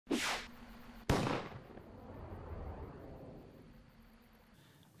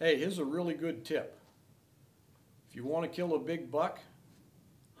Hey, here's a really good tip. If you want to kill a big buck,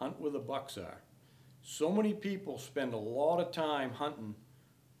 hunt where the bucks are. So many people spend a lot of time hunting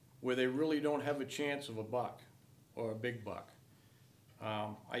where they really don't have a chance of a buck or a big buck.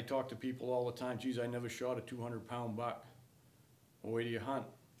 I talk to people all the time, geez, I never shot a 200-pound buck. Well, where do you hunt?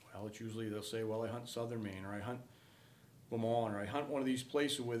 Well, it's usually they'll say, well, I hunt southern Maine, or I hunt Vermont, or I hunt one of these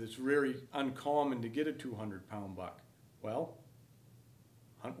places where it's very uncommon to get a 200-pound buck. Well,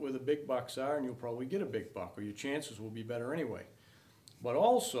 hunt where the big bucks are and you'll probably get a big buck, or your chances will be better anyway. But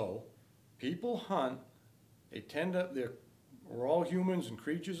also, people hunt, we're all humans and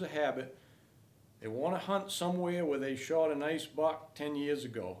creatures of habit. They want to hunt somewhere where they shot a nice buck 10 years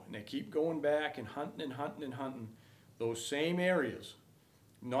ago, and they keep going back and hunting and hunting and hunting those same areas.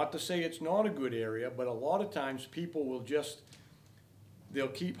 Not to say it's not a good area, but a lot of times people will they'll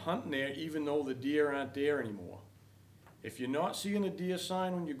keep hunting there even though the deer aren't there anymore. If you're not seeing a deer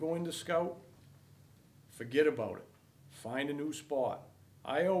sign when you're going to scout, forget about it. Find a new spot.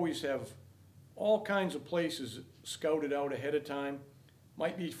 I always have all kinds of places scouted out ahead of time.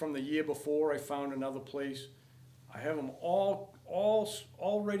 Might be from the year before I found another place. I have them all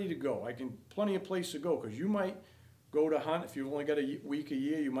ready to go. Plenty of place to go, because you might go to hunt. If you've only got a week a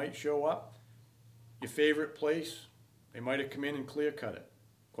year, you might show up. Your favorite place, they might have come in and clear cut it.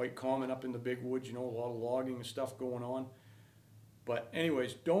 Quite common up in the big woods, you know, a lot of logging and stuff going on. But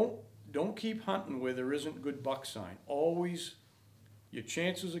anyways, don't keep hunting where there isn't good buck sign. Always, your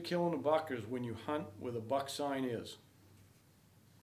chances of killing a buck is when you hunt where the buck sign is.